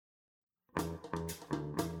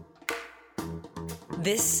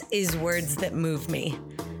This is Words That Move Me,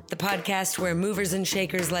 the podcast where movers and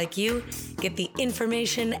shakers like you get the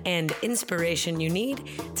information and inspiration you need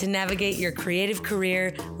to navigate your creative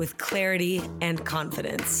career with clarity and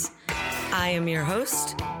confidence. I am your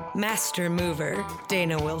host, Master Mover,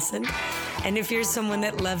 Dana Wilson. And if you're someone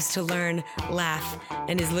that loves to learn, laugh,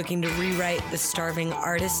 and is looking to rewrite the starving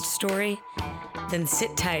artist story, then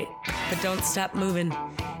sit tight, but don't stop moving,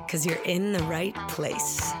 because you're in the right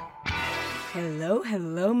place.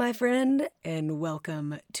 Hello, my friend, and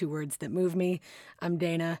welcome to Words That Move Me. I'm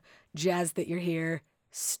Dana, jazzed that you're here,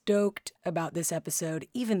 stoked about this episode,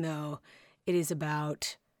 even though it is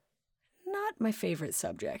about not my favorite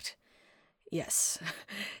subject. Yes,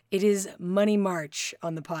 it is Money March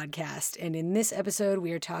on the podcast, and in this episode,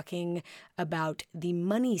 we are talking about the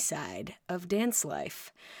money side of dance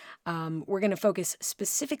life. We're going to focus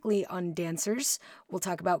specifically on dancers. We'll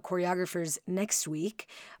talk about choreographers next week,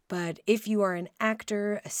 but if you are an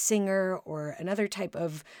actor, a singer, or another type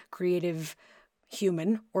of creative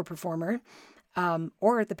human or performer,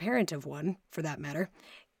 or the parent of one, for that matter,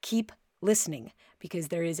 keep listening, because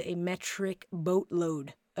there is a metric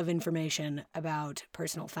boatload of information about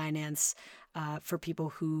personal finance for people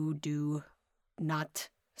who do not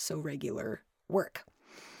so regular work.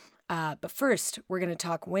 But first, we're going to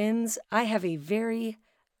talk wins. I have a very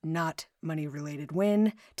not money-related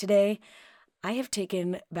win today. I have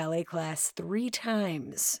taken ballet class 3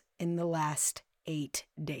 times in the last 8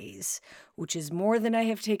 days, which is more than I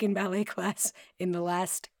have taken ballet class in the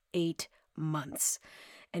last 8 months.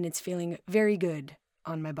 And it's feeling very good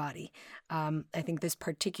on my body. I think this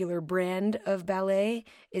particular brand of ballet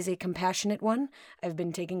is a compassionate one. I've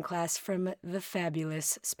been taking class from the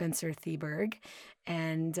fabulous Spencer Theberg,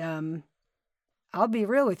 and I'll be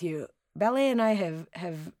real with you. Ballet and I have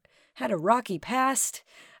had a rocky past.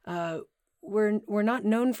 We're not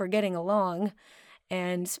known for getting along,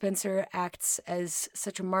 and Spencer acts as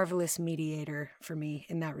such a marvelous mediator for me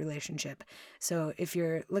in that relationship. So if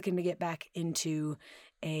you're looking to get back into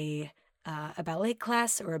a ballet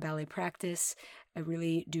class or a ballet practice, I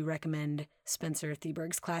really do recommend Spencer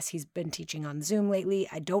Theberg's class. He's been teaching on Zoom lately.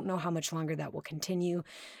 I don't know how much longer that will continue,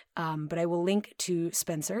 but I will link to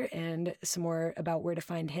Spencer and some more about where to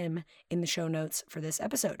find him in the show notes for this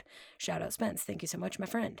episode. Shout out, Spence. Thank you so much, my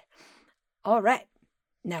friend. All right,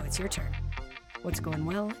 now it's your turn. What's going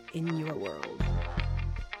well in your world?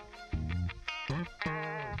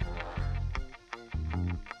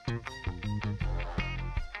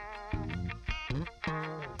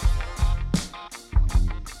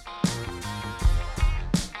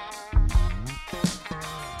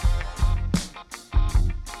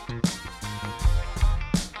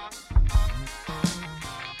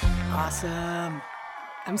 Awesome.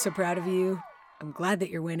 I'm so proud of you. I'm glad that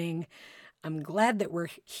you're winning. I'm glad that we're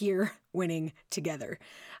here winning together.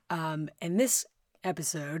 And this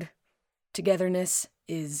episode, togetherness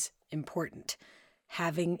is important.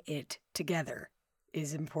 Having it together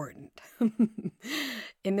is important.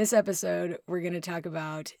 In this episode, we're going to talk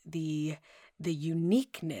about the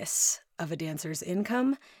uniqueness of a dancer's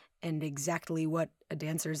income and exactly what a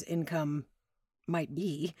dancer's income might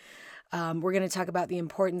be. We're going to talk about the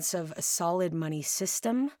importance of a solid money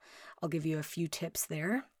system. I'll give you a few tips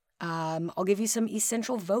there. I'll give you some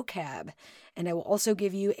essential vocab, and I will also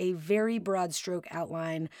give you a very broad stroke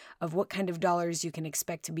outline of what kind of dollars you can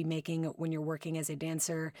expect to be making when you're working as a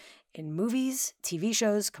dancer in movies, TV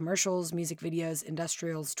shows, commercials, music videos,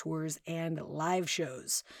 industrials, tours, and live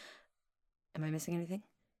shows. Am I missing anything?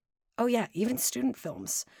 Oh yeah, even student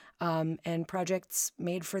films and projects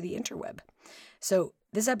made for the interweb. So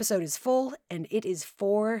this episode is full, and it is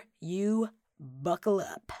for you. Buckle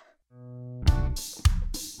up.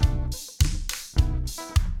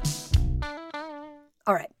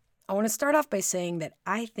 All right, I want to start off by saying that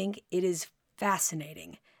I think it is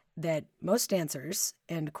fascinating that most dancers,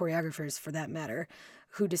 and choreographers for that matter,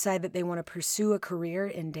 who decide that they want to pursue a career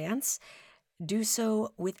in dance, do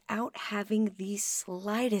so without having the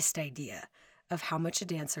slightest idea of how much a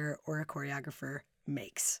dancer or a choreographer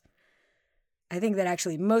makes. I think that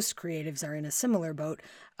actually most creatives are in a similar boat.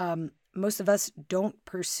 Most of us don't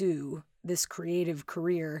pursue this creative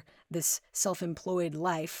career, this self-employed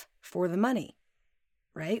life for the money,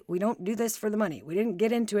 right? We don't do this for the money. We didn't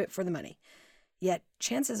get into it for the money. Yet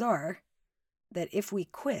chances are that if we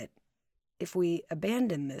quit, if we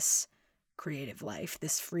abandon this creative life,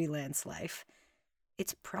 this freelance life,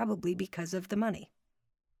 it's probably because of the money.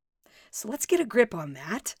 So let's get a grip on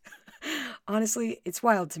that. Honestly, it's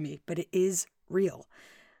wild to me, but it is real.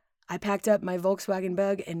 I packed up my Volkswagen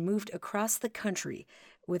Bug and moved across the country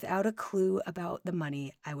without a clue about the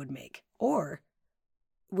money I would make or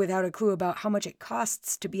without a clue about how much it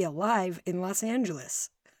costs to be alive in Los Angeles.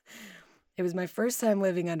 It was my first time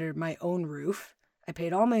living under my own roof. I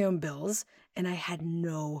paid all my own bills, and I had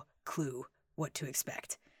no clue what to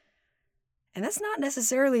expect. And that's not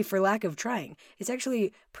necessarily for lack of trying. It's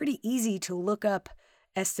actually pretty easy to look up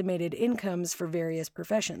estimated incomes for various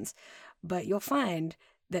professions, but you'll find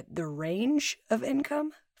that the range of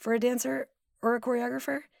income for a dancer or a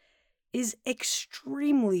choreographer is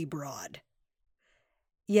extremely broad.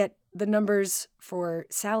 Yet the numbers for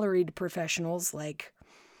salaried professionals like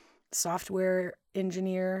software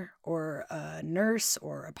engineer or a nurse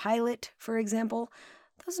or a pilot, for example,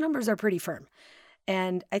 those numbers are pretty firm.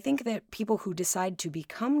 And I think that people who decide to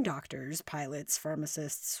become doctors, pilots,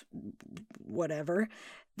 pharmacists, whatever,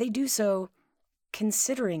 they do so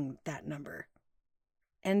considering that number.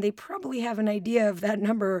 And they probably have an idea of that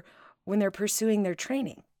number when they're pursuing their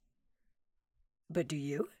training. But do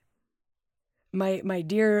you? My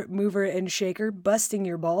dear mover and shaker, busting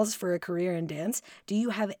your balls for a career in dance, do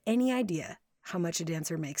you have any idea how much a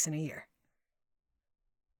dancer makes in a year?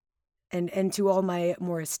 And to all my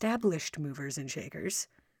more established movers and shakers,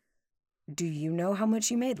 do you know how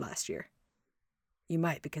much you made last year? You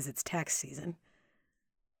might, because it's tax season.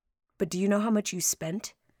 But do you know how much you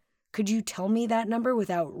spent? Could you tell me that number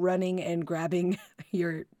without running and grabbing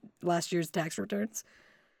your last year's tax returns?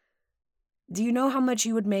 Do you know how much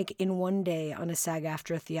you would make in one day on a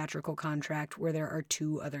SAG-AFTRA theatrical contract where there are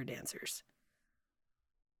 2 other dancers?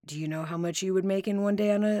 Do you know how much you would make in one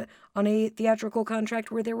day on a theatrical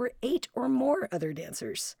contract where there were 8 or more other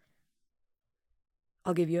dancers?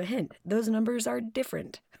 I'll give you a hint. Those numbers are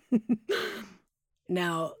different.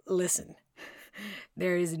 Now, listen.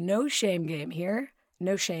 There is no shame game here.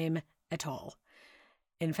 No shame at all.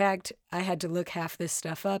 In fact, I had to look half this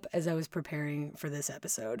stuff up as I was preparing for this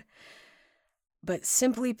episode. But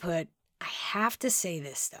simply put, I have to say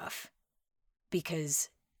this stuff because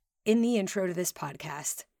in the intro to this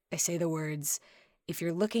podcast, I say the words, if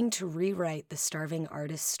you're looking to rewrite the starving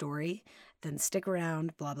artist's story, then stick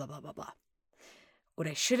around, blah, blah, blah, blah, blah. What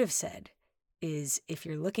I should have said is, if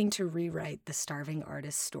you're looking to rewrite the starving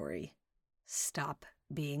artist's story, stop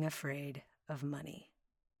being afraid of money.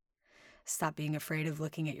 Stop being afraid of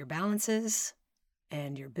looking at your balances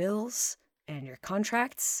and your bills and your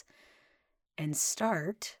contracts and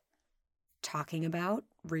start talking about,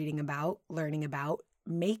 reading about, learning about,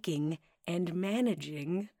 making and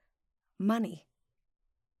managing money.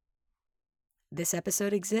 This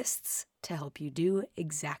episode exists to help you do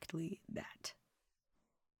exactly that.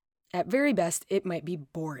 At very best, it might be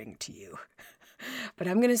boring to you, but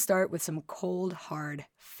I'm going to start with some cold, hard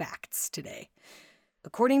facts today.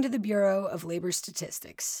 According to the Bureau of Labor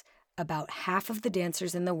Statistics, about half of the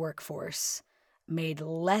dancers in the workforce made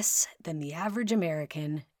less than the average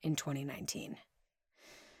American in 2019.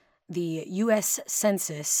 The U.S.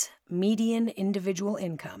 Census median individual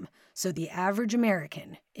income, so the average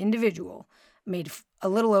American individual, made a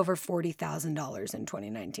little over $40,000 in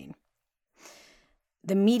 2019.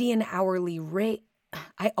 The median hourly rate,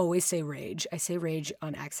 I always say rage. I say rage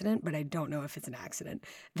on accident, but I don't know if it's an accident.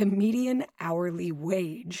 The median hourly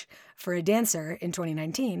wage for a dancer in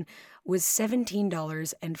 2019 was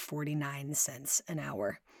 $17.49 an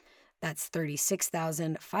hour. That's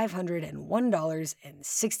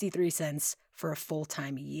 $36,501.63 for a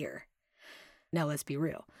full-time year. Now let's be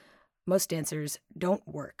real. Most dancers don't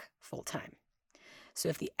work full-time. So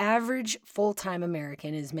if the average full-time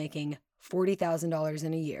American is making $40,000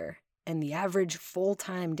 in a year, and the average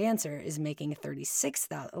full-time dancer is making a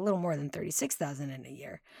little more than $36,000 in a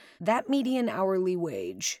year, that median hourly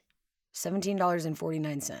wage,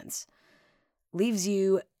 $17.49, leaves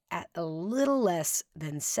you at a little less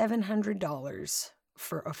than $700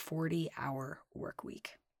 for a 40-hour work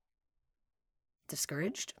week.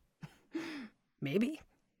 Discouraged? Maybe.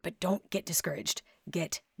 But don't get discouraged.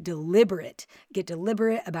 Get deliberate. Get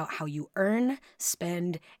deliberate about how you earn,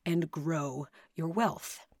 spend, and grow your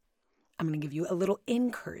wealth. I'm going to give you a little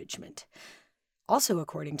encouragement. Also,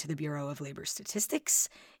 according to the Bureau of Labor Statistics,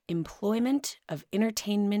 employment of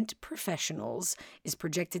entertainment professionals is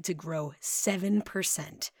projected to grow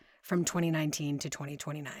 7% from 2019 to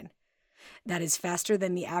 2029. That is faster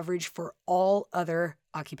than the average for all other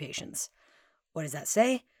occupations. What does that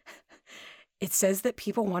say? It says that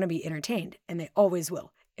people want to be entertained, and they always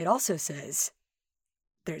will. It also says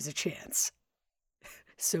there's a chance.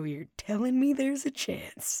 So you're telling me there's a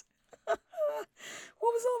chance. What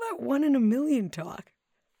was all that 1 in a million talk?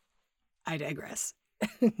 I digress.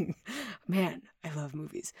 Man, I love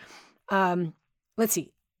movies. Let's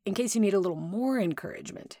see. In case you need a little more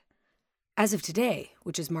encouragement, as of today,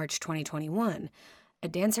 which is March 2021, A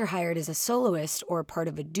dancer hired as a soloist or part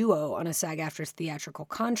of a duo on a SAG-AFTRA theatrical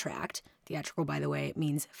contract, theatrical, by the way,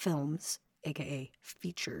 means films, aka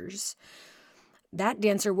features, that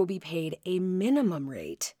dancer will be paid a minimum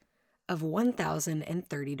rate of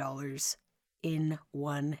 $1,030 in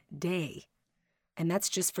one day. And that's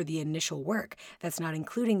just for the initial work. That's not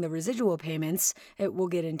including the residual payments. We'll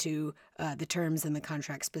get into the terms and the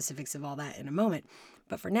contract specifics of all that in a moment.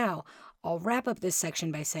 But for now, I'll wrap up this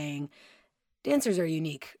section by saying dancers are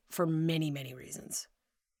unique for many, many reasons.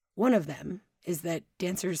 One of them is that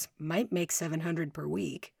dancers might make $700 per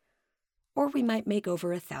week, or we might make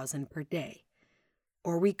over $1,000 per day.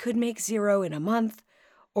 Or we could make $0 in a month,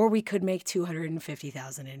 or we could make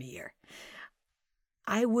 $250,000 in a year.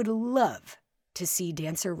 I would love to see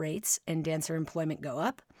dancer rates and dancer employment go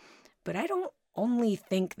up, but I don't only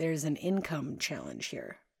think there's an income challenge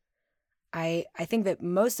here. I think that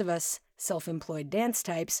most of us self-employed dance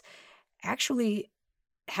types actually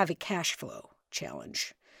have a cash flow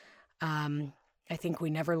challenge. I think we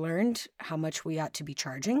never learned how much we ought to be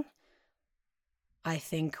charging. I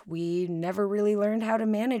think we never really learned how to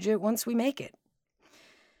manage it once we make it.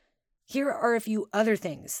 Here are a few other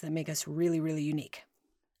things that make us really, really unique,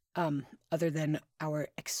 other than our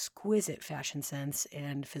exquisite fashion sense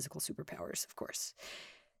and physical superpowers, of course.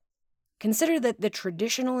 Consider that the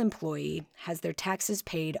traditional employee has their taxes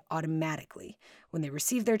paid automatically. When they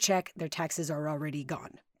receive their check, their taxes are already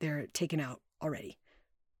gone. They're taken out already.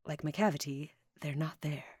 Like McCavity, they're not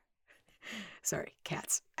there. Sorry,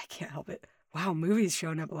 cats. I can't help it. Wow, movies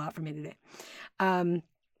showing up a lot for me today.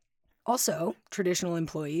 Also, traditional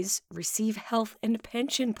employees receive health and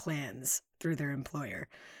pension plans through their employer.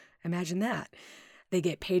 Imagine that. They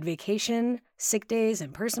get paid vacation, sick days,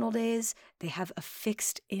 and personal days. They have a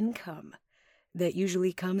fixed income that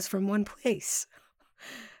usually comes from one place.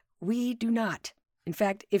 We do not. In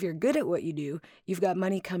fact, if you're good at what you do, you've got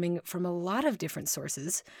money coming from a lot of different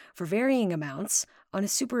sources for varying amounts on a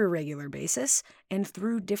super irregular basis and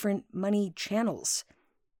through different money channels.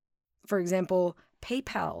 For example,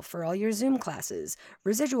 PayPal for all your Zoom classes,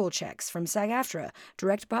 residual checks from SAG-AFTRA,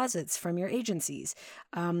 direct deposits from your agencies,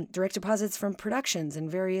 direct deposits from productions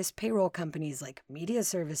and various payroll companies like media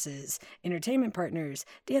services, entertainment partners,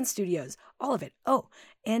 dance studios, all of it. Oh,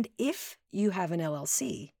 and if you have an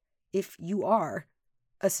LLC, if you are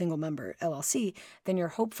a single member LLC, then you're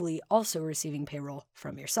hopefully also receiving payroll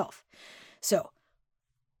from yourself. So,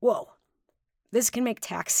 whoa, this can make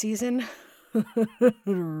tax season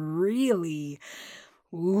really,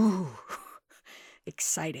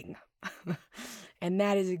 exciting. And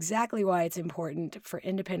that is exactly why it's important for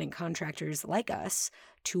independent contractors like us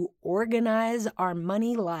to organize our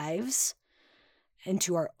money lives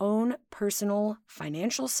into our own personal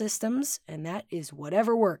financial systems, and that is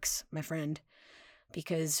whatever works, my friend,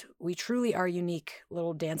 because we truly are unique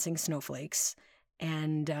little dancing snowflakes.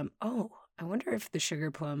 And, I wonder if the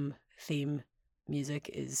Sugar Plum theme music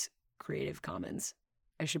is Creative Commons.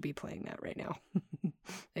 I should be playing that right now.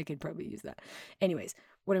 I could probably use that. Anyways,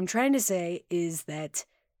 what I'm trying to say is that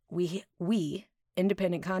we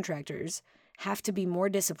independent contractors have to be more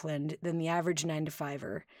disciplined than the average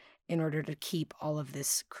 9-to-5er in order to keep all of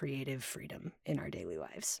this creative freedom in our daily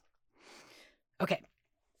lives. Okay,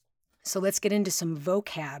 so let's get into some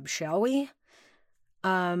vocab, shall we?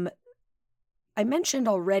 I mentioned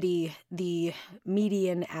already the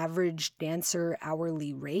median average dancer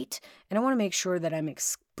hourly rate, and I want to make sure that I'm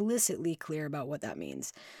explicitly clear about what that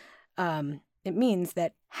means. It means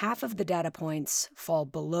that half of the data points fall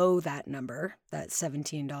below that number, that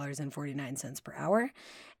 $17.49 per hour,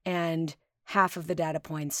 and half of the data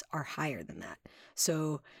points are higher than that.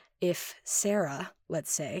 So if Sarah,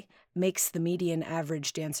 let's say, makes the median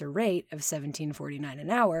average dancer rate of $17.49 an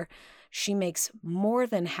hour, she makes more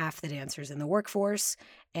than half the dancers in the workforce,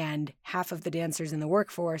 and half of the dancers in the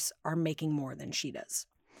workforce are making more than she does.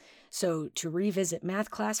 So to revisit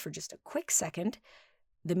math class for just a quick second,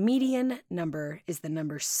 the median number is the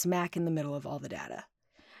number smack in the middle of all the data.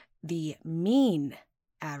 The mean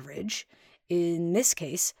average, in this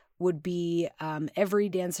case, would be every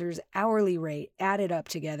dancer's hourly rate added up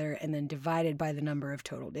together and then divided by the number of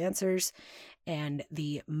total dancers. And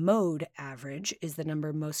the mode average is the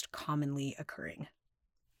number most commonly occurring.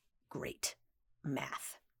 Great.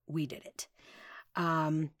 Math. We did it.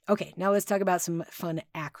 Okay, now let's talk about some fun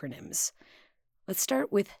acronyms. Let's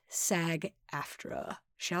start with SAG-AFTRA,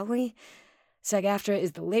 shall we? SAG-AFTRA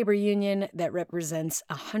is the labor union that represents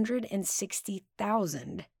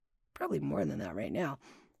 160,000, probably more than that right now,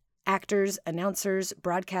 actors, announcers,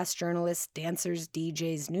 broadcast journalists, dancers,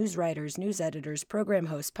 DJs, news writers, news editors, program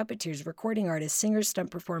hosts, puppeteers, recording artists, singers,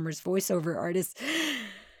 stunt performers, voiceover artists,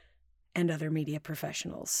 and other media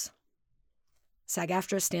professionals.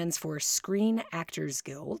 SAG-AFTRA stands for Screen Actors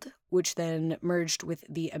Guild, which then merged with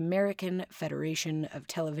the American Federation of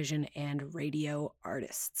Television and Radio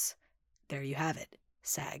Artists. There you have it,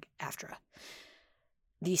 SAG-AFTRA.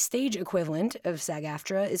 The stage equivalent of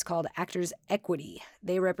SAG-AFTRA is called Actors Equity.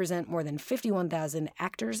 They represent more than 51,000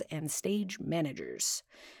 actors and stage managers.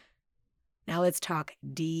 Now let's talk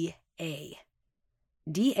DA.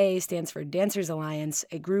 DA stands for Dancers Alliance,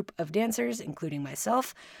 a group of dancers, including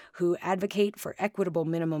myself, who advocate for equitable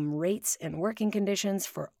minimum rates and working conditions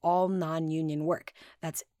for all non-union work.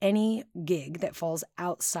 That's any gig that falls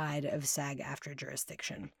outside of SAG-AFTRA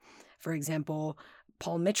jurisdiction. For example,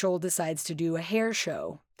 Paul Mitchell decides to do a hair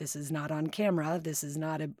show. This is not on camera. This is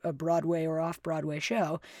not a Broadway or off-Broadway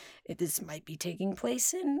show. This might be taking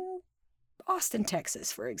place in Austin,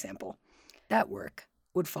 Texas, for example. That work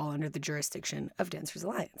would fall under the jurisdiction of Dancers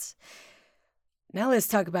Alliance. Now let's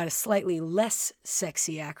talk about a slightly less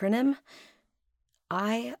sexy acronym,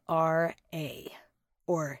 IRA,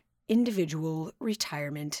 or Individual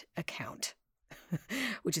Retirement Account,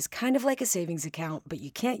 which is kind of like a savings account, but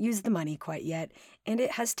you can't use the money quite yet, and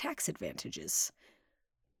it has tax advantages.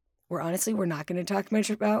 We're not going to talk much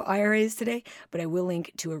about IRAs today, but I will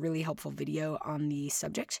link to a really helpful video on the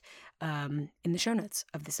subject in the show notes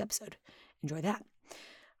of this episode. Enjoy that.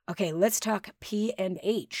 Okay, let's talk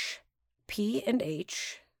P&H.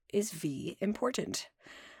 P&H is V important.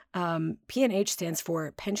 P&H stands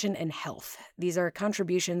for Pension and Health. These are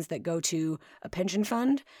contributions that go to a pension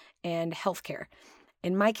fund and healthcare.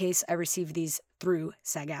 In my case, I receive these through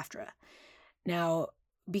SAG-AFTRA. Now,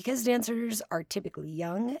 because dancers are typically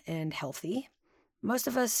young and healthy, most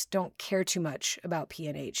of us don't care too much about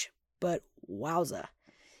P&H, but wowza.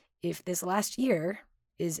 If this last year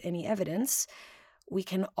is any evidence, we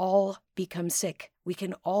can all become sick. We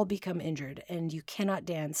can all become injured, and you cannot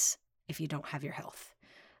dance if you don't have your health.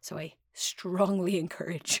 So I strongly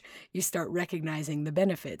encourage you start recognizing the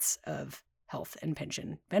benefits of health and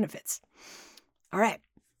pension benefits. All right,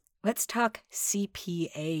 let's talk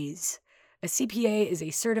CPAs. A CPA is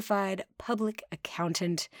a certified public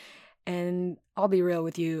accountant, and I'll be real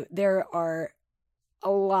with you, there are a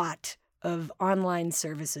lot of online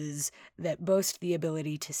services that boast the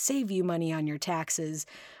ability to save you money on your taxes,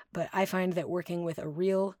 but I find that working with a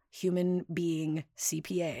real human being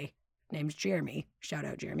CPA named Jeremy, shout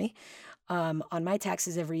out Jeremy, on my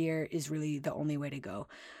taxes every year is really the only way to go.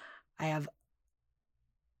 I have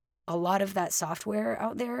a lot of that software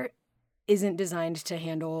out there isn't designed to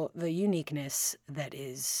handle the uniqueness that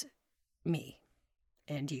is me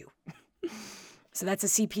and you. So that's a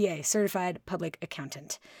CPA, Certified Public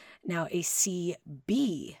Accountant. Now, a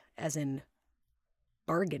CB, as in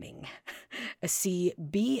bargaining, a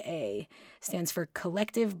CBA stands for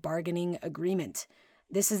Collective Bargaining Agreement.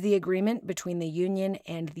 This is the agreement between the union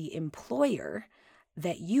and the employer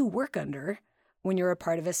that you work under when you're a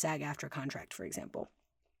part of a SAG-AFTRA contract, for example.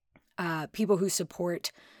 People who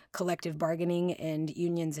support collective bargaining and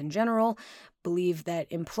unions in general believe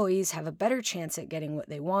that employees have a better chance at getting what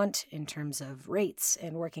they want in terms of rates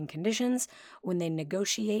and working conditions when they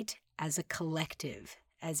negotiate as a collective,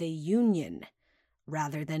 as a union,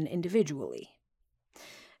 rather than individually.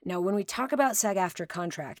 Now, when we talk about SAG-AFTRA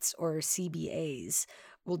contracts, or CBAs,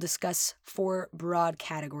 we'll discuss 4 broad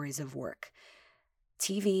categories of work: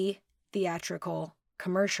 TV, theatrical,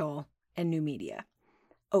 commercial, and new media.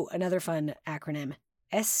 Oh, another fun acronym,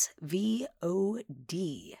 SVOD,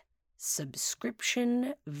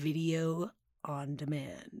 Subscription Video on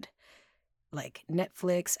Demand. Like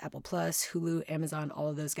Netflix, Apple Plus, Hulu, Amazon, all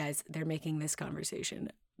of those guys, they're making this conversation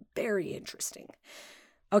very interesting.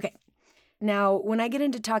 Okay, now when I get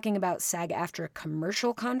into talking about SAG-AFTRA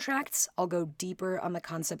commercial contracts, I'll go deeper on the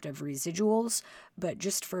concept of residuals, but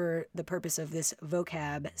just for the purpose of this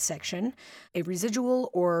vocab section, a residual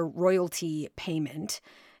or royalty payment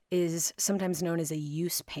is sometimes known as a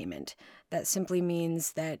use payment. That simply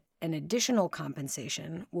means that an additional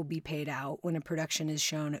compensation will be paid out when a production is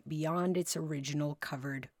shown beyond its original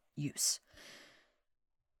covered use.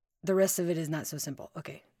 The rest of it is not so simple.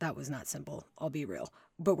 Okay, that was not simple, I'll be real.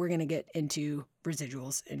 But we're going to get into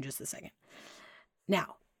residuals in just a second.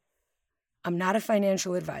 Now, I'm not a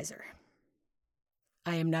financial advisor.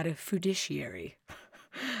 I am not a fiduciary.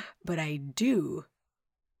 But I do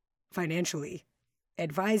financially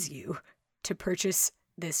advise you to purchase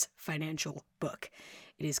this financial book.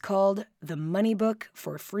 It is called The Money Book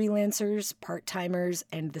for Freelancers, Part-Timers,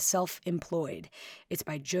 and the Self-Employed. It's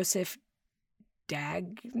by Joseph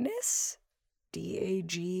Dagness,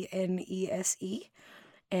 Dagnese,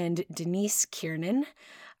 and Denise Kiernan.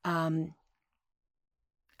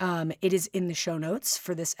 It is in the show notes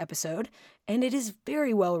for this episode, and it is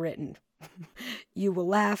very well written. You will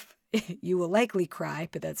laugh, you will likely cry,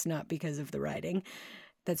 but that's not because of the writing.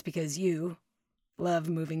 That's because you love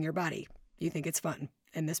moving your body. You think it's fun.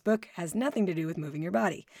 And this book has nothing to do with moving your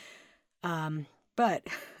body. But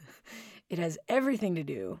it has everything to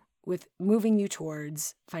do with moving you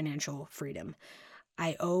towards financial freedom.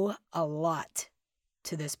 I owe a lot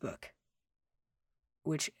to this book,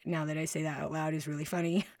 which now that I say that out loud is really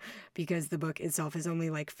funny because the book itself is only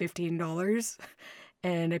like $15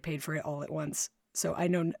 and I paid for it all at once. So I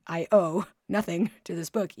know I owe nothing to this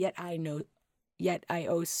book, yet I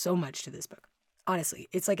owe so much to this book. Honestly,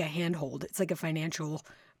 it's like a handhold. It's like a financial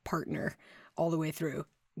partner all the way through,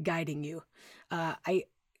 guiding you. I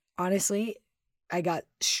got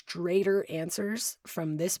straighter answers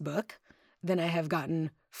from this book than I have gotten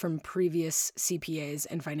from previous CPAs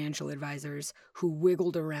and financial advisors who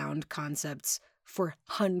wiggled around concepts for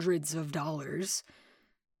hundreds of dollars.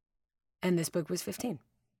 And this book was $15.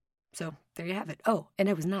 So there you have it. Oh, and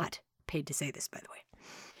I was not paid to say this, by the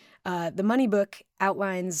way. The Money Book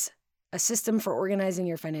outlines a system for organizing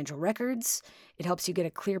your financial records. It helps you get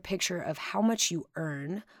a clear picture of how much you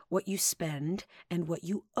earn, what you spend, and what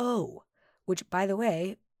you owe, which, by the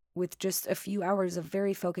way, with just a few hours of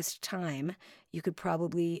very focused time, you could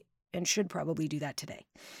probably and should probably do that today.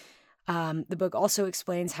 The book also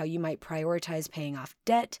explains how you might prioritize paying off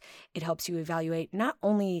debt. It helps you evaluate not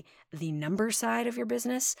only the number side of your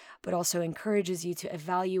business, but also encourages you to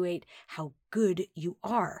evaluate how good you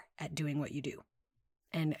are at doing what you do,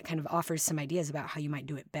 and kind of offers some ideas about how you might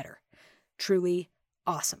do it better. Truly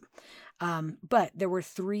awesome. But there were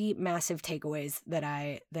 3 massive takeaways that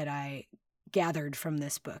I gathered from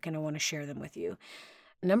this book, and I want to share them with you.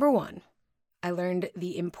 Number 1, I learned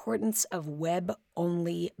the importance of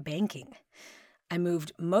web-only banking. I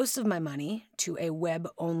moved most of my money to a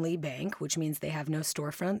web-only bank, which means they have no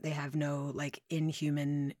storefront. They have no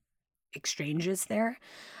inhuman exchanges there.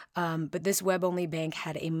 But this web-only bank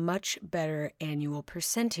had a much better annual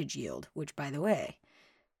percentage yield, which, by the way,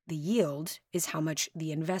 the yield is how much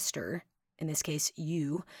the investor, in this case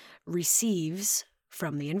you, receives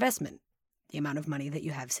from the investment, the amount of money that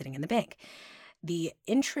you have sitting in the bank. The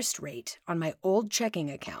interest rate on my old checking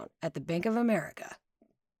account at the Bank of America,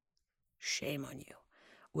 shame on you,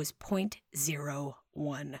 was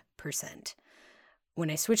 0.01%. When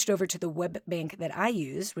I switched over to the web bank that I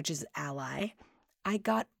use, which is Ally, I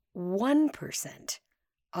got 1%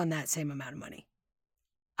 on that same amount of money.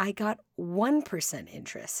 I got 1%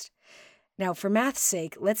 interest. Now, for math's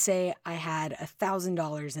sake, let's say I had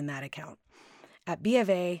 $1,000 in that account. At B of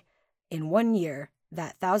A, in 1 year,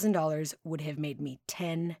 that $1,000 would have made me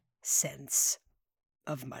 10 cents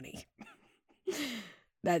of money.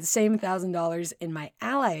 That same $1,000 in my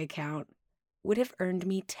Ally account would have earned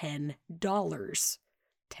me $10.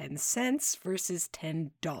 10 cents versus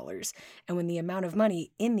 $10. And when the amount of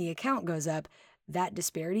money in the account goes up, that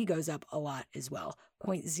disparity goes up a lot as well.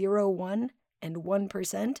 0.01 and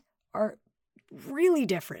 1% are really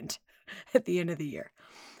different at the end of the year.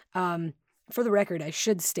 For the record, I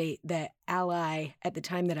should state that Ally, at the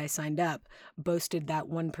time that I signed up, boasted that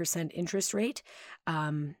 1% interest rate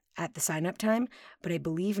at the sign-up time, but I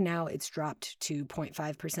believe now it's dropped to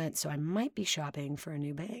 0.5%, so I might be shopping for a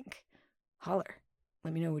new bank. Holler.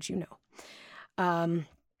 Let me know what you know.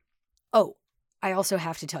 I also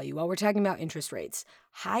have to tell you, while we're talking about interest rates,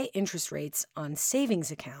 high interest rates on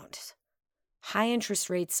savings accounts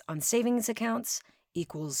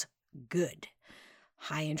equals good.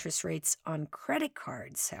 High interest rates on credit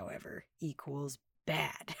cards, however, equals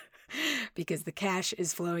bad because the cash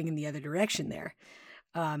is flowing in the other direction there.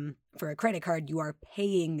 For a credit card, you are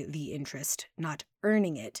paying the interest, not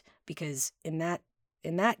earning it, because in that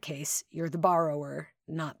case, you're the borrower,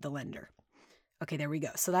 not the lender. Okay, there we go.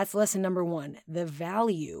 So that's lesson number 1, the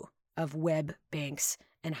value of web banks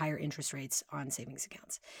and higher interest rates on savings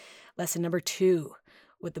accounts. Lesson number 2,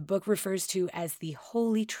 what the book refers to as the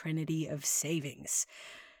holy trinity of savings.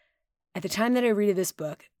 At the time that I read this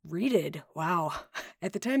book,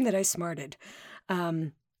 at the time that I smarted,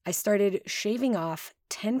 I started shaving off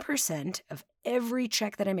 10% of every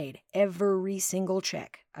check that I made, every single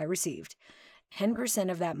check I received. 10%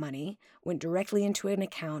 of that money went directly into an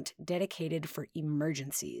account dedicated for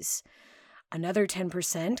emergencies. Another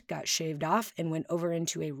 10% got shaved off and went over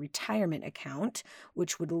into a retirement account,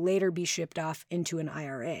 which would later be shipped off into an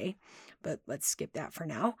IRA. But let's skip that for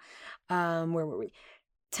now. Where were we?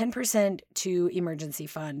 10% to emergency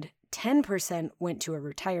fund, 10% went to a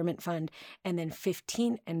retirement fund, and then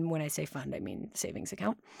 15%, and when I say fund, I mean savings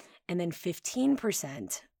account, and then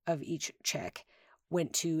 15% of each check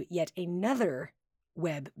went to yet another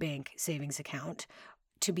web bank savings account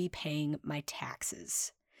to be paying my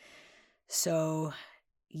taxes. So,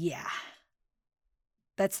 yeah,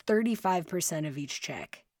 that's 35% of each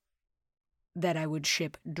check that I would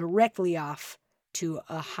ship directly off to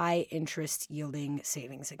a high interest yielding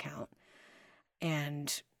savings account.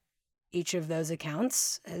 And each of those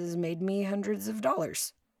accounts has made me hundreds of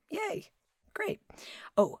dollars. Yay. Great.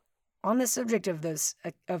 Oh, on the subject of those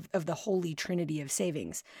of the holy trinity of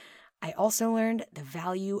savings, I also learned the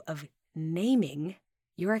value of naming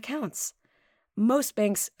your accounts. Most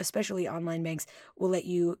banks, especially online banks, will let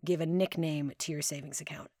you give a nickname to your savings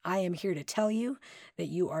account. I am here to tell you that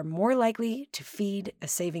you are more likely to feed a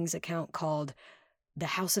savings account called The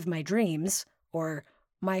House of My Dreams or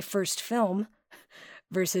My First Film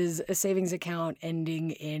versus a savings account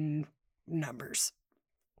ending in numbers,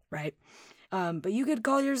 right? But you could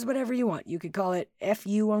call yours whatever you want. You could call it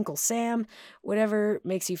F.U. Uncle Sam, whatever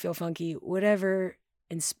makes you feel funky, whatever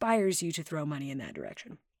inspires you to throw money in that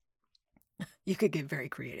direction. You could get very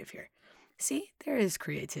creative here. See, there is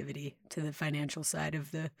creativity to the financial side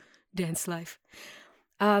of the dance life.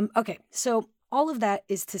 Okay, so all of that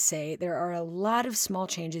is to say there are a lot of small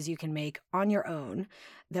changes you can make on your own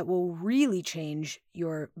that will really change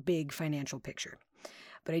your big financial picture.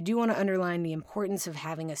 But I do want to underline the importance of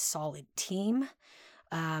having a solid team.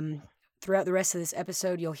 Throughout the rest of this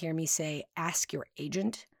episode, you'll hear me say, ask your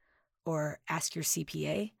agent or ask your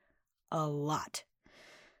CPA a lot.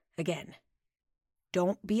 Again,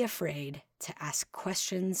 don't be afraid to ask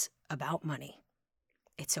questions about money.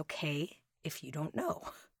 It's okay if you don't know.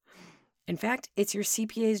 In fact, it's your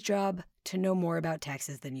CPA's job to know more about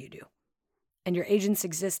taxes than you do. And your agents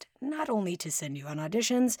exist not only to send you on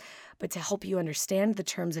auditions, but to help you understand the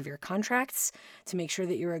terms of your contracts, to make sure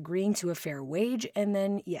that you're agreeing to a fair wage, and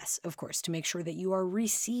then, yes, of course, to make sure that you are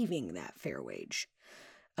receiving that fair wage.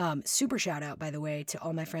 Super shout out, by the way, to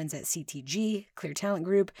all my friends at CTG, Clear Talent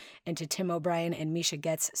Group, and to Tim O'Brien and Misha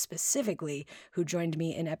Getz specifically, who joined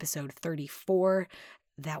me in episode 34.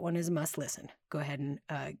 That one is a must listen. Go ahead and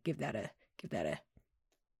give that a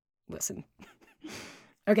listen.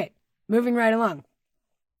 Okay, moving right along.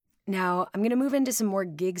 Now, I'm going to move into some more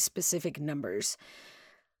gig-specific numbers.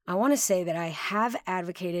 I want to say that I have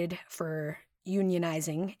advocated for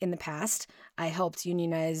unionizing in the past. I helped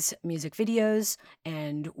unionize music videos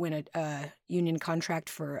and win a union contract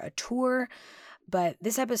for a tour, but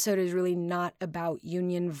this episode is really not about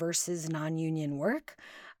union versus non-union work.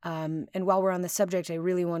 And while we're on the subject, I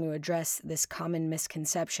really want to address this common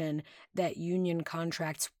misconception that union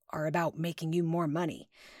contracts are about making you more money.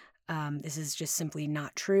 This is just simply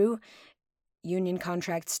not true. Union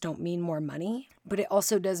contracts don't mean more money, but it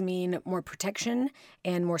also does mean more protection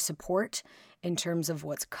and more support in terms of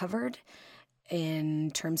what's covered,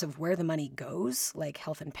 in terms of where the money goes, like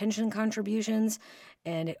health and pension contributions.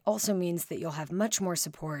 And it also means that you'll have much more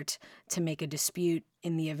support to make a dispute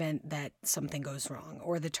in the event that something goes wrong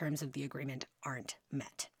or the terms of the agreement aren't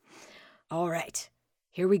met. All right,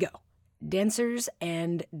 here we go. Dancers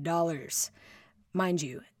and dollars. Mind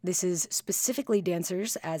you, this is specifically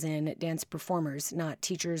dancers, as in dance performers, not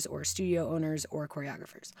teachers or studio owners or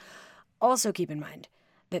choreographers. Also keep in mind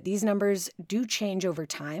that these numbers do change over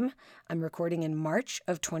time. I'm recording in March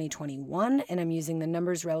of 2021, and I'm using the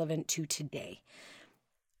numbers relevant to today.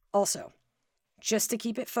 Also, just to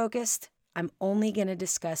keep it focused, I'm only going to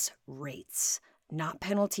discuss rates, not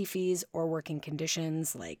penalty fees or working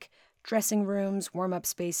conditions like dressing rooms, warm-up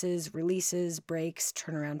spaces, releases, breaks,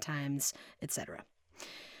 turnaround times, etc.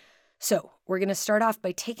 So we're going to start off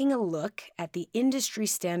by taking a look at the industry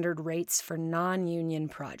standard rates for non-union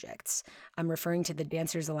projects. I'm referring to the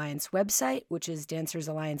Dancers Alliance website, which is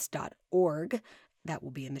dancersalliance.org. That will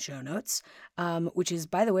be in the show notes, which is,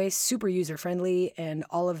 by the way, super user-friendly, and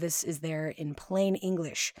all of this is there in plain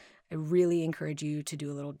English. I really encourage you to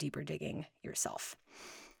do a little deeper digging yourself.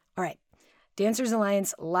 All right. Dancers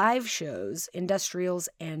Alliance live shows, industrials,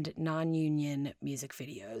 and non-union music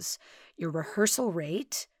videos. Your rehearsal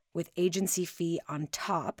rate with agency fee on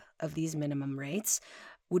top of these minimum rates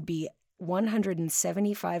would be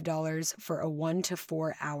 $175 for a 1 to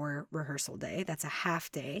 4 hour rehearsal day. That's a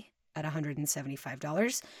half day at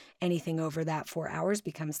 $175. Anything over that 4 hours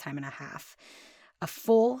becomes time and a half. A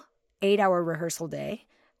full 8-hour rehearsal day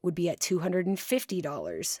would be at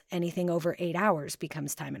 $250. Anything over 8 hours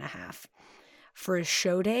becomes time and a half. For a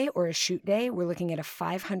show day or a shoot day, we're looking at a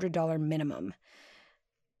 $500 minimum.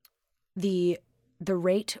 The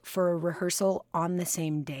rate for a rehearsal on the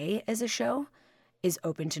same day as a show is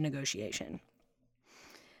open to negotiation.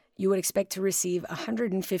 You would expect to receive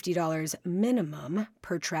 $150 minimum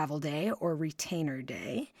per travel day or retainer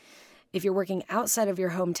day. If you're working outside of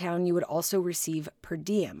your hometown, you would also receive per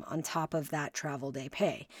diem on top of that travel day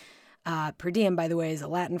pay. Per diem, by the way, is a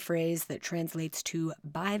Latin phrase that translates to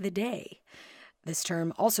by the day. This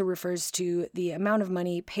term also refers to the amount of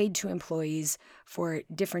money paid to employees for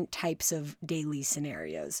different types of daily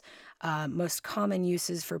scenarios. Most common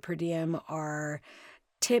uses for per diem are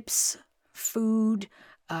tips, food,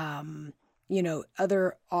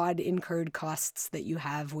 other odd incurred costs that you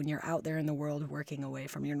have when you're out there in the world working away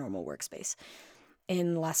from your normal workspace.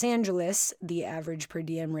 In Los Angeles, the average per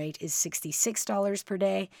diem rate is $66 per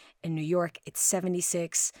day. In New York, it's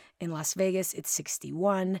 $76. In Las Vegas, it's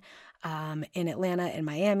 $61. In Atlanta and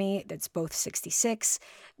Miami, that's both $66.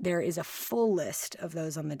 There is a full list of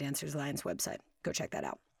those on the Dancers Alliance website. Go check that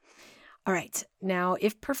out. All right. Now,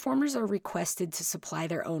 if performers are requested to supply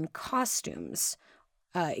their own costumes,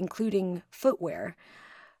 including footwear,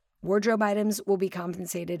 wardrobe items will be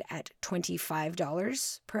compensated at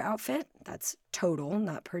 $25 per outfit. That's total,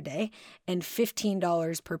 not per day, and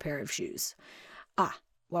 $15 per pair of shoes.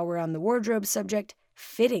 While we're on the wardrobe subject,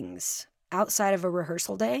 fittings outside of a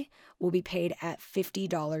rehearsal day will be paid at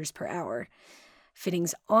 $50 per hour.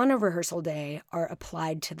 Fittings on a rehearsal day are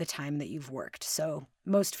applied to the time that you've worked, so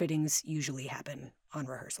most fittings usually happen on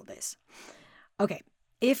rehearsal days. Okay,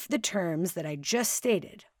 if the terms that I just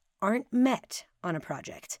stated aren't met on a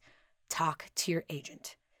project, talk to your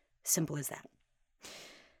agent. Simple as that.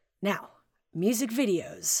 Now, music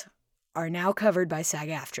videos are now covered by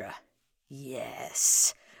SAG-AFTRA.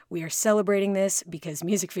 Yes, we are celebrating this because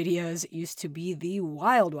music videos used to be the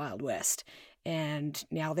wild, wild west, and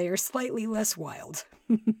now they are slightly less wild.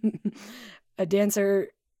 A dancer,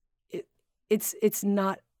 it's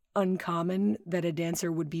not uncommon that a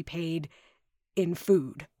dancer would be paid in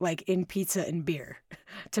food, like in pizza and beer,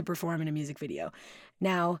 to perform in a music video.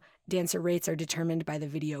 Now, dancer rates are determined by the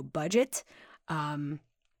video budget.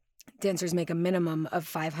 Dancers make a minimum of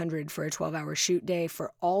 $500 for a 12-hour shoot day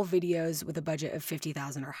for all videos with a budget of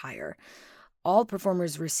 $50,000 or higher. All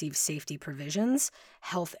performers receive safety provisions,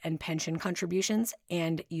 health and pension contributions,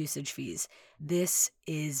 and usage fees. This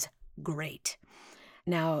is great.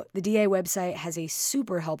 Now, the DA website has a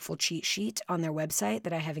super helpful cheat sheet on their website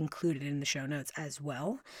that I have included in the show notes as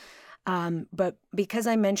well. But because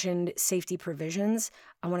I mentioned safety provisions,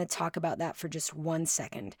 I want to talk about that for just 1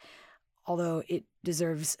 second, although it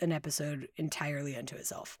deserves an episode entirely unto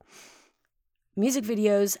itself. Music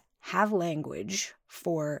videos have language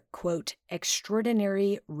for, quote,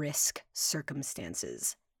 extraordinary risk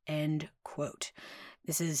circumstances, end quote.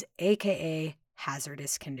 This is AKA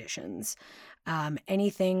hazardous conditions.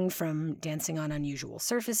 Anything from dancing on unusual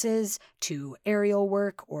surfaces to aerial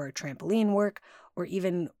work or trampoline work, or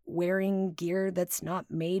even wearing gear that's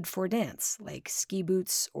not made for dance, like ski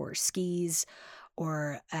boots or skis,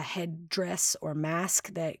 or a headdress or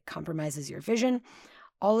mask that compromises your vision.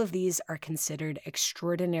 All of these are considered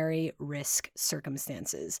extraordinary risk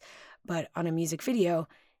circumstances. But on a music video,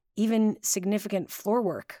 even significant floor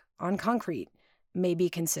work on concrete may be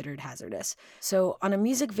considered hazardous. So on a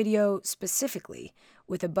music video specifically,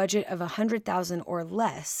 with a budget of $100,000 or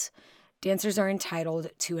less, dancers are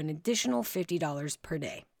entitled to an additional $50 per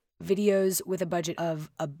day. Videos with a budget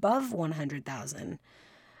of above $100,000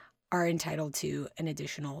 are entitled to an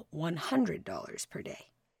additional $100 per day.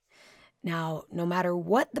 Now, no matter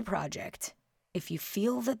what the project, if you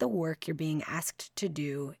feel that the work you're being asked to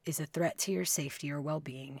do is a threat to your safety or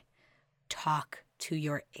well-being, talk to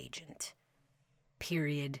your agent.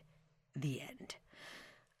 Period. The end.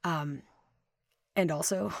 And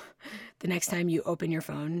also, the next time you open your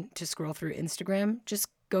phone to scroll through Instagram, just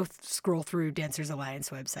go scroll through Dancers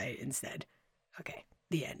Alliance website instead. Okay,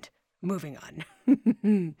 the end. Moving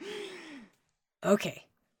on. Okay,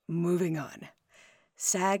 moving on.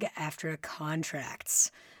 SAG-AFTRA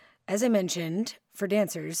contracts. As I mentioned, for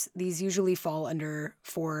dancers, these usually fall under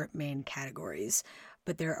 4 main categories,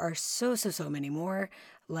 but there are so many more,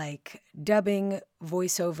 like dubbing,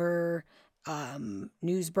 voiceover,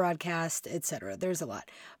 news broadcast, etc. There's a lot,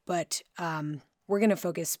 but we're going to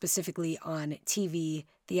focus specifically on TV,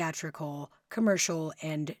 theatrical, commercial,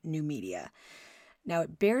 and new media. Now,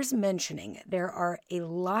 it bears mentioning there are a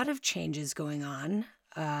lot of changes going on,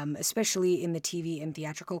 especially in the TV and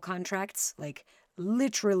theatrical contracts, like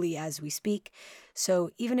literally as we speak.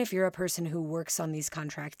 So even if you're a person who works on these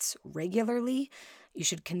contracts regularly, you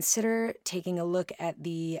should consider taking a look at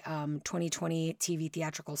the 2020 TV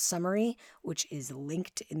theatrical summary, which is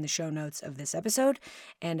linked in the show notes of this episode,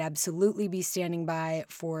 and absolutely be standing by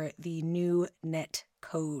for the new net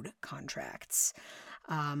code contracts.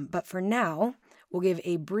 But for now, we'll give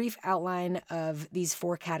a brief outline of these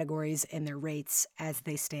 4 categories and their rates as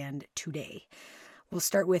they stand today. We'll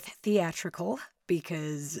start with theatrical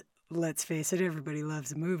because, let's face it, everybody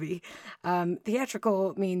loves a movie.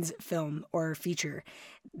 Theatrical means film or feature.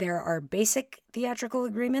 There are basic theatrical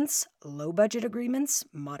agreements, low-budget agreements,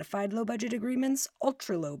 modified low-budget agreements,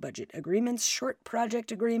 ultra-low-budget agreements, short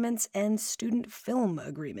project agreements, and student film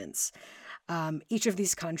agreements. Each of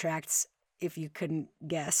these contracts, if you couldn't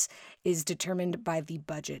guess, is determined by the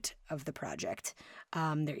budget of the project.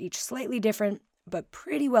 They're each slightly different, but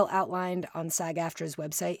pretty well outlined on SAG-AFTRA's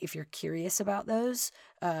website. If you're curious about those,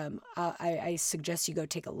 I suggest you go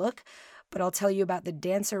take a look. But I'll tell you about the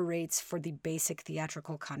dancer rates for the basic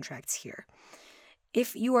theatrical contracts here.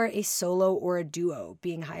 If you are a solo or a duo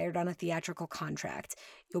being hired on a theatrical contract,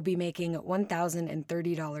 you'll be making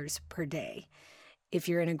 $1,030 per day. If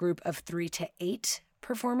you're in a group of 3 to 8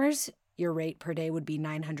 performers, your rate per day would be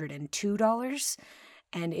 $902.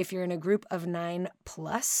 And if you're in a group of 9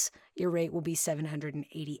 plus, your rate will be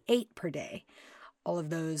 $788 per day. All of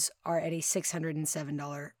those are at a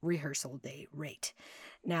 $607 rehearsal day rate.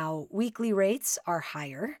 Now, weekly rates are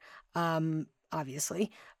higher,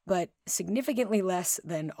 obviously, but significantly less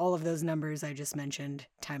than all of those numbers I just mentioned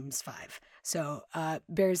times 5. So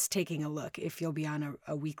bears taking a look if you'll be on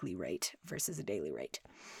a weekly rate versus a daily rate.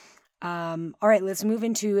 All right, let's move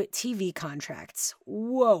into TV contracts.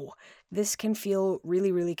 Whoa, this can feel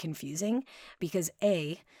really, really confusing because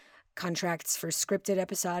contracts for scripted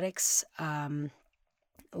episodics,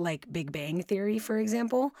 like Big Bang Theory, for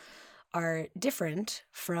example, are different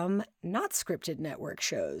from not scripted network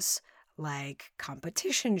shows like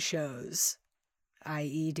competition shows,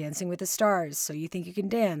 i.e. Dancing with the Stars, So You Think You Can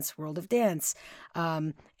Dance, World of Dance,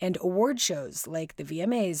 and award shows like the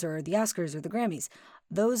VMAs or the Oscars or the Grammys.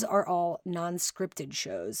 Those are all non-scripted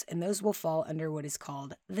shows, and those will fall under what is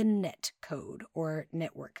called the net code or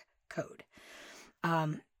network code.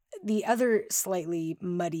 The other slightly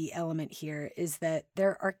muddy element here is that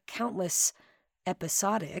there are countless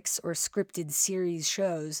episodics or scripted series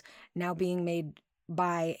shows now being made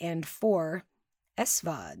by and for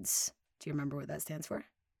SVODs. Do you remember what that stands for?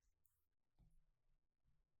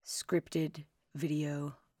 Scripted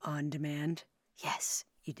video on demand. Yes,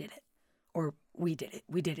 you did it. Or we did it.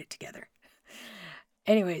 We did it together.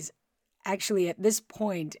 Anyways, actually at this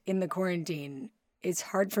point in the quarantine, it's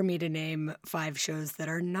hard for me to name 5 shows that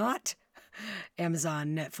are not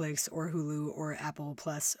Amazon, Netflix, or Hulu, or Apple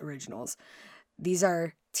Plus originals. These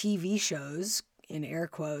are TV shows, in air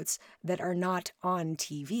quotes, that are not on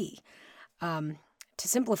TV. To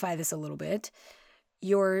simplify this a little bit,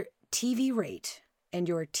 your TV rate and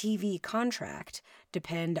your TV contract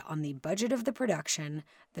depend on the budget of the production,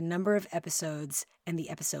 the number of episodes, and the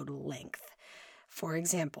episode length. For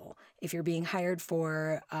example, if you're being hired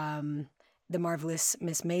for The Marvelous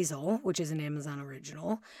Miss Maisel, which is an Amazon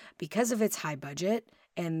original, because of its high budget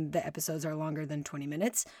and the episodes are longer than 20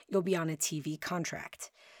 minutes, you'll be on a TV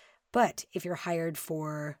contract. But if you're hired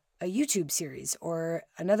for a YouTube series or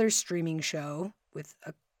another streaming show with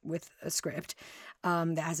a script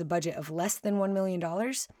that has a budget of less than $1 million,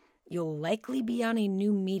 you'll likely be on a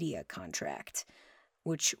new media contract,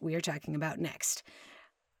 which we are talking about next.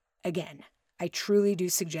 Again, I truly do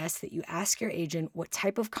suggest that you ask your agent what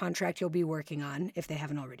type of contract you'll be working on, if they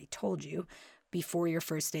haven't already told you, before your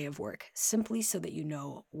first day of work, simply so that you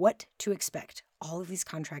know what to expect. All of these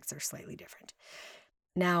contracts are slightly different.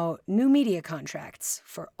 Now, new media contracts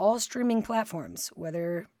for all streaming platforms,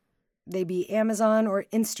 whether they be Amazon or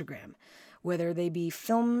Instagram, whether they be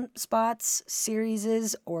film spots,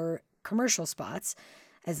 series, or commercial spots,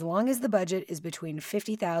 as long as the budget is between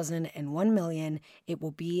 $50,000 and $1 million, it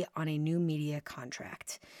will be on a new media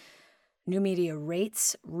contract. New media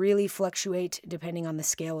rates really fluctuate depending on the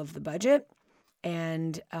scale of the budget.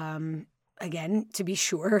 And again, to be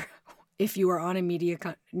sure, if you are on a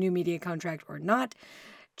new media contract or not,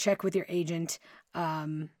 check with your agent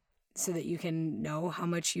so that you can know how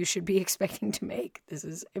much you should be expecting to make. This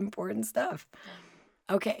is important stuff.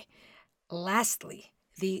 Okay, lastly,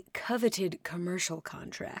 the coveted commercial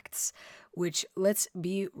contracts, which, let's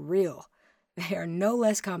be real, they are no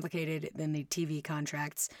less complicated than the TV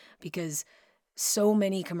contracts because so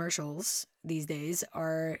many commercials these days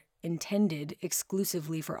are intended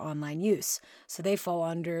exclusively for online use. So they fall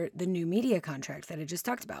under the new media contract that I just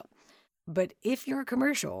talked about. But if your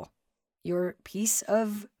commercial, your piece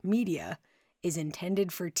of media, is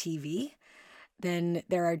intended for TV, then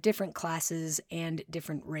there are different classes and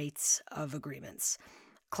different rates of agreements.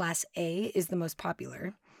 Class A is the most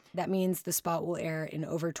popular. That means the spot will air in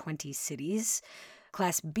over 20 cities.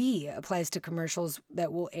 Class B applies to commercials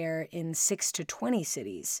that will air in 6 to 20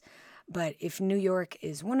 cities. But if New York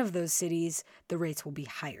is one of those cities, the rates will be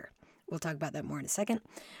higher. We'll talk about that more in a second.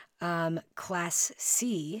 Class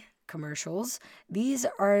C commercials, these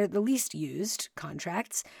are the least used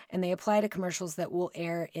contracts, and they apply to commercials that will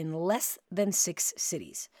air in less than 6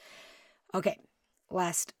 cities. Okay,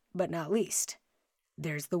 last but not least,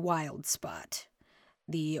 there's the wild spot.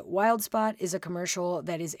 The wild spot is a commercial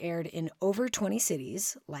that is aired in over 20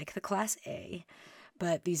 cities, like the Class A,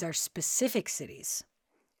 but these are specific cities.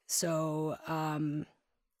 So,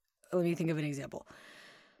 let me think of an example.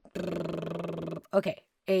 Okay,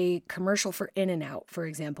 a commercial for In-N-Out, for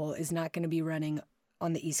example, is not going to be running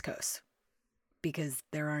on the East Coast because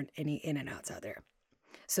there aren't any In-N-Outs out there.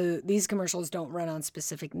 So these commercials don't run on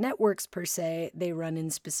specific networks per se, they run in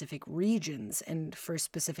specific regions and for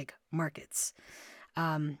specific markets.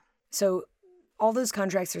 So all those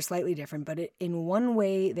contracts are slightly different, but in one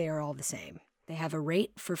way, they are all the same. They have a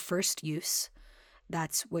rate for first use.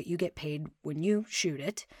 That's what you get paid when you shoot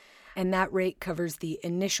it. And that rate covers the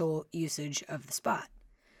initial usage of the spot.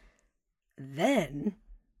 Then,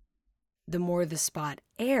 the more the spot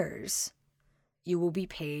airs, you will be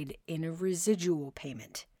paid in a residual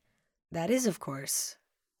payment. That is, of course,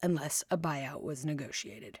 unless a buyout was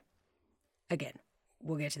negotiated. Again,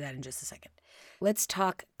 we'll get to that in just a second. Let's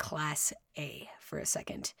talk Class A for a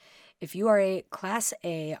second. If you are a Class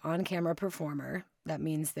A on-camera performer, that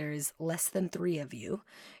means there is less than 3 of you,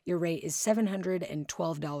 your rate is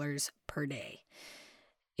 $712 per day.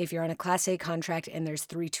 If you're on a Class A contract and there's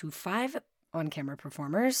 3 to 5 on-camera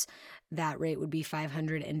performers, that rate would be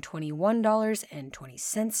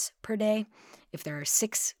 $521.20 per day. If there are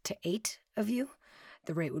 6 to 8 of you,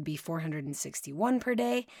 the rate would be $461 per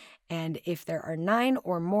day. And if there are 9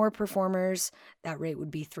 or more performers, that rate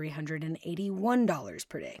would be $381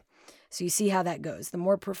 per day. So you see how that goes. The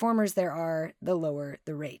more performers there are, the lower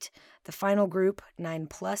the rate. The final group,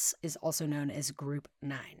 9+, is also known as Group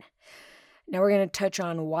 9. Now we're going to touch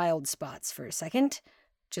on wild spots for a second.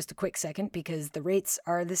 Just a quick second, because the rates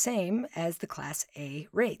are the same as the Class A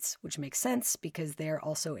rates, which makes sense because they're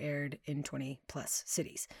also aired in 20+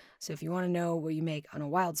 cities. So if you want to know what you make on a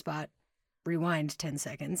wild spot, rewind 10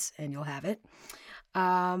 seconds and you'll have it.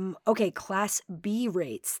 Okay, Class B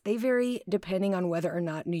rates. They vary depending on whether or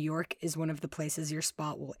not New York is one of the places your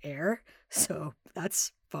spot will air. So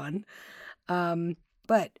that's fun.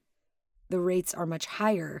 But the rates are much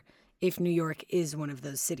higher if New York is one of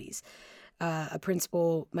those cities. A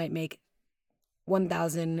principal might make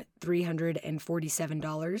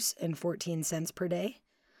 $1,347.14 per day.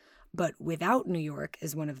 But without New York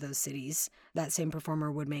as one of those cities, that same performer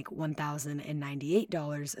would make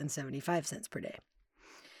 $1,098.75 per day.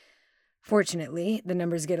 Fortunately, the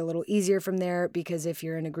numbers get a little easier from there because if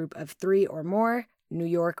you're in a group of 3 or more, New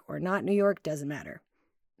York or not New York doesn't matter.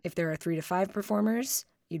 If there are 3 to 5 performers,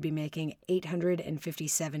 you'd be making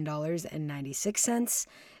 $857.96.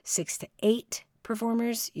 6 to 8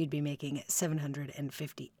 performers, you'd be making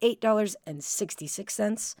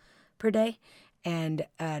 $758.66 per day. And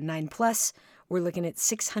 9+, we're looking at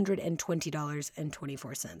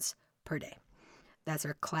 $620.24 per day. That's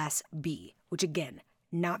our Class B, which again,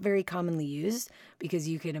 not very commonly used because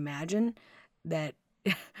you can imagine that,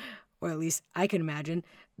 or at least I can imagine,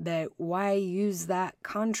 that why use that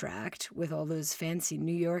contract with all those fancy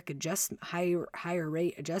New York higher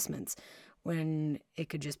rate adjustments when it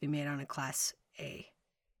could just be made on a Class A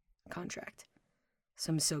contract.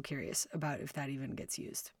 So I'm so curious about if that even gets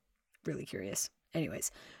used. Really curious. Anyways,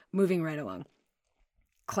 moving right along.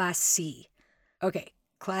 Class C. Okay,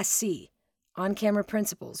 Class C. On-camera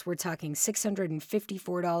principals, we're talking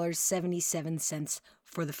 $654.77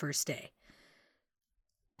 for the first day.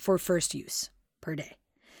 For first use per day.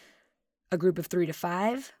 A group of 3 to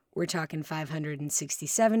 5, we're talking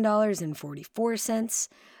 $567.44.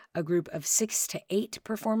 A group of 6 to 8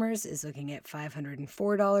 performers is looking at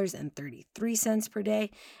 $504.33 per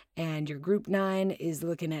day. And your group 9 is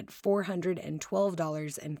looking at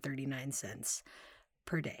 $412.39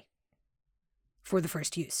 per day. For the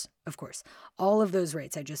first use, of course. All of those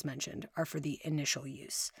rates I just mentioned are for the initial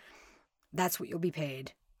use. That's what you'll be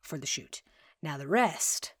paid for the shoot. Now the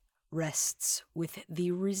rest rests with the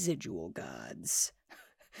residual gods.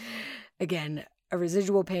 Again, a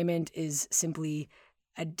residual payment is simply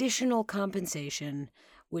additional compensation,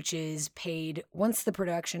 which is paid once the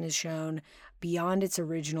production is shown beyond its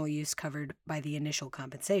original use covered by the initial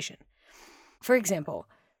compensation. For example,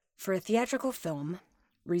 for a theatrical film,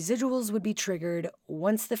 residuals would be triggered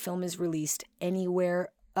once the film is released anywhere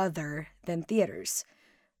other than theaters.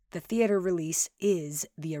 The theater release is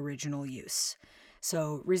the original use.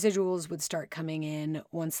 So residuals would start coming in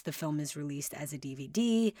once the film is released as a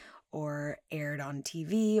DVD or aired on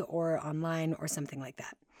TV or online or something like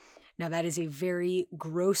that. Now that is a very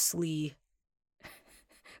grossly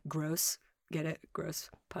gross. Get it? Gross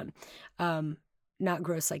pun. Not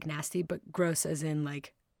gross like nasty, but gross as in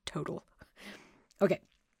like total. Okay.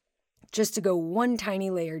 Just to go one tiny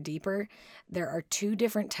layer deeper, there are two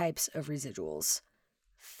different types of residuals.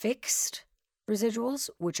 Fixed residuals,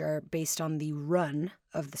 which are based on the run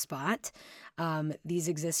of the spot. These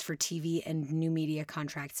exist for TV and new media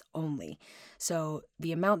contracts only. So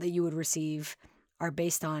the amount that you would receive are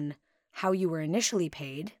based on how you were initially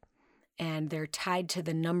paid, and they're tied to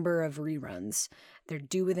the number of reruns. They're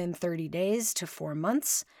due within 30 days to 4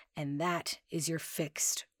 months, and that is your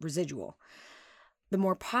fixed residual. The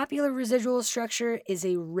more popular residual structure is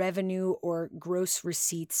a revenue or gross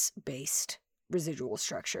receipts based residual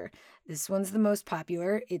structure. This one's the most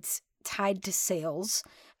popular. It's tied to sales.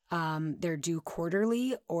 They're due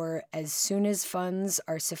quarterly or as soon as funds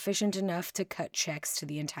are sufficient enough to cut checks to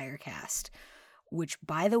the entire cast, which,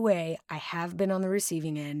 by the way, I have been on the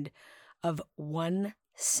receiving end of 1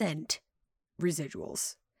 cent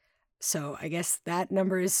residuals. So I guess that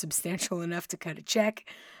number is substantial enough to cut a check.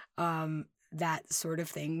 That sort of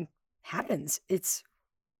thing happens. It's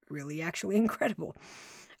really actually incredible.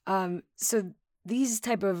 So these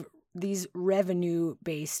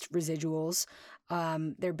revenue-based residuals,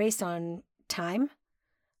 they're based on time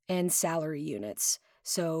and salary units.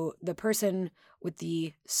 So the person with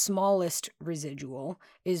the smallest residual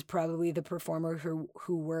is probably the performer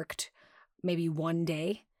who worked maybe 1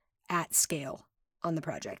 day at scale on the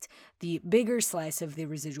project. The bigger slice of the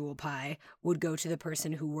residual pie would go to the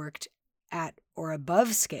person who worked at or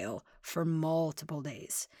above scale for multiple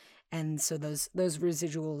days. And so those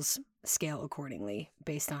residuals scale accordingly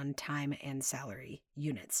based on time and salary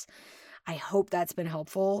units. I hope that's been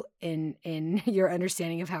helpful in your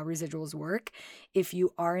understanding of how residuals work. If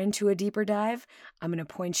you are into a deeper dive, I'm going to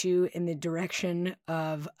point you in the direction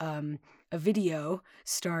of a video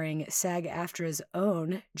starring SAG-AFTRA's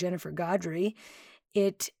own Jennifer Gaudry.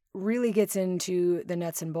 It really gets into the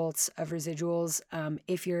nuts and bolts of residuals.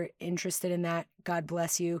 If you're interested in that, God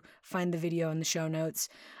bless you. Find the video in the show notes.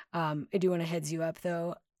 I do want to heads you up,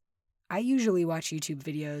 though. I usually watch YouTube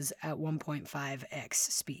videos at 1.5x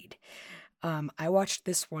speed. I watched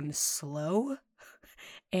this one slow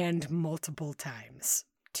and multiple times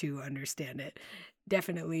to understand it.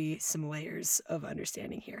 Definitely some layers of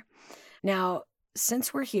understanding here. Now,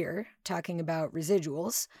 since we're here talking about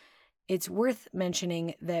residuals, it's worth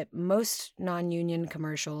mentioning that most non-union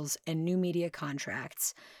commercials and new media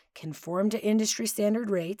contracts conform to industry standard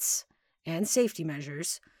rates and safety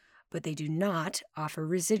measures, but they do not offer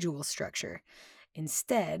residual structure.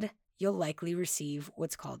 Instead, you'll likely receive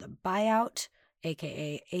what's called a buyout,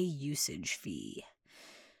 aka a usage fee.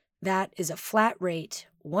 That is a flat rate,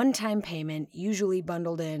 one-time payment, usually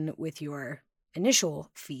bundled in with your initial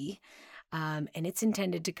fee, and it's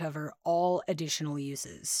intended to cover all additional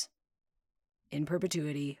uses in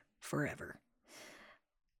perpetuity, forever.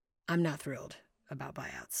 I'm not thrilled about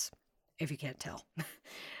buyouts, if you can't tell.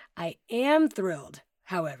 I am thrilled,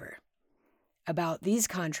 however, about these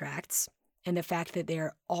contracts and the fact that they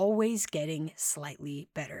are always getting slightly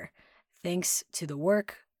better, thanks to the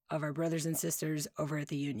work of our brothers and sisters over at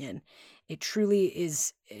the union. It truly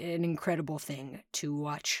is an incredible thing to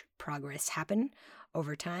watch progress happen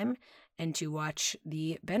over time and to watch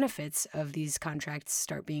the benefits of these contracts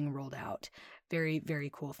start being rolled out. Very, very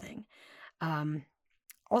cool thing.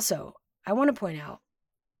 Also, I want to point out,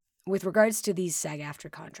 with regards to these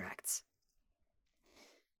SAG-AFTRA contracts,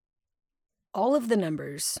 all of the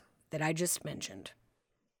numbers that I just mentioned,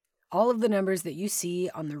 all of the numbers that you see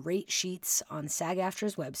on the rate sheets on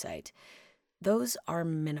SAG-AFTRA's website, those are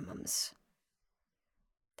minimums.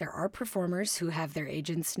 There are performers who have their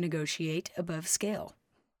agents negotiate above scale.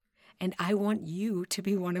 And I want you to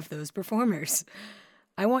be one of those performers.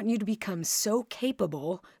 I want you to become so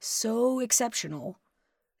capable, so exceptional,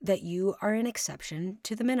 that you are an exception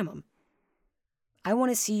to the minimum. I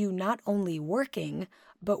want to see you not only working,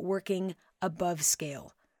 but working above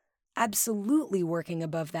scale. Absolutely working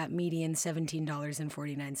above that median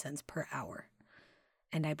 $17.49 per hour.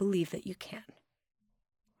 And I believe that you can.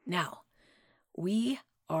 Now, we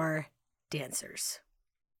are dancers,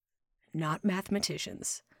 not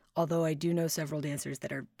mathematicians, although I do know several dancers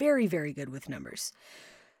that are very, very good with numbers.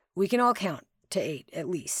 We can all count to 8 at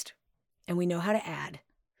least, and we know how to add.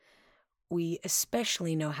 We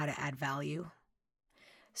especially know how to add value.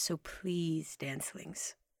 So please,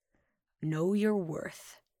 dancelings, know your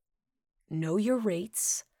worth. Know your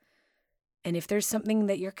rates, and if there's something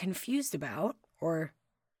that you're confused about or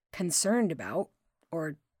concerned about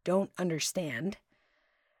or don't understand,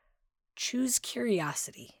 choose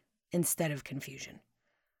curiosity instead of confusion.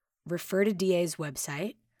 Refer to DA's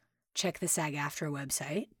website, check the SAG-AFTRA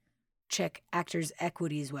website, check Actors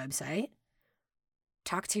Equity's website,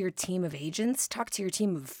 talk to your team of agents, talk to your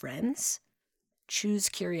team of friends, choose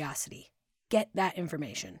curiosity, get that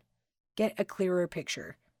information, get a clearer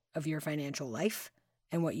picture of your financial life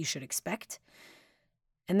and what you should expect.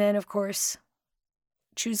 And then, of course,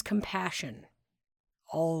 choose compassion,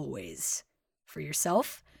 always, for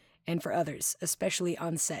yourself and for others, especially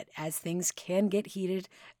on set, as things can get heated,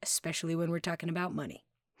 especially when we're talking about money.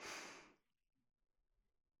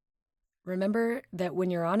 Remember that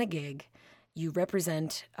when you're on a gig, you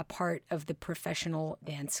represent a part of the professional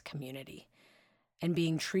dance community, and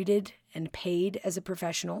being treated and paid as a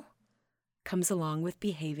professional comes along with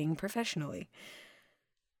behaving professionally.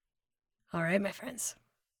 All right, my friends.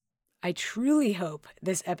 I truly hope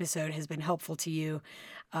this episode has been helpful to you.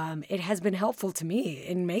 It has been helpful to me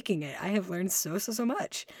in making it. I have learned so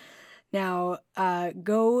much. Now,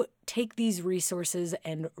 go take these resources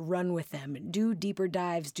and run with them. Do deeper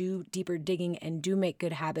dives, do deeper digging, and do make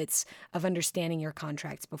good habits of understanding your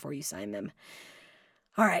contracts before you sign them.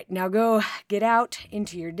 All right, now go get out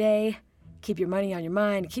into your day. Keep your money on your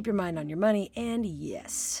mind. Keep your mind on your money. And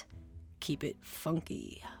yes, keep it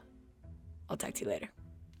funky. I'll talk to you later.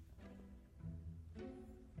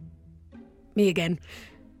 Me again.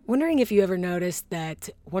 Wondering if you ever noticed that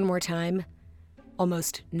one more time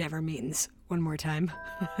almost never means one more time.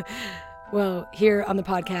 Well, here on the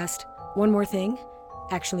podcast, one more thing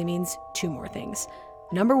actually means two more things.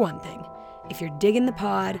 Number one thing, if you're digging the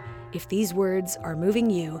pod, if these words are moving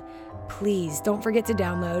you, please don't forget to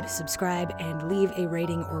download, subscribe, and leave a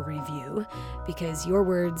rating or review, because your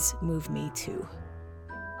words move me too.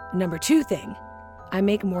 Number two thing, I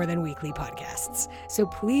make more than weekly podcasts, so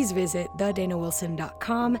please visit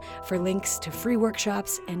thedanawilson.com for links to free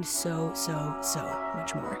workshops and so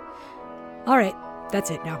much more. All right, that's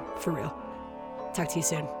it now, for real. Talk to you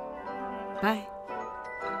soon. Bye.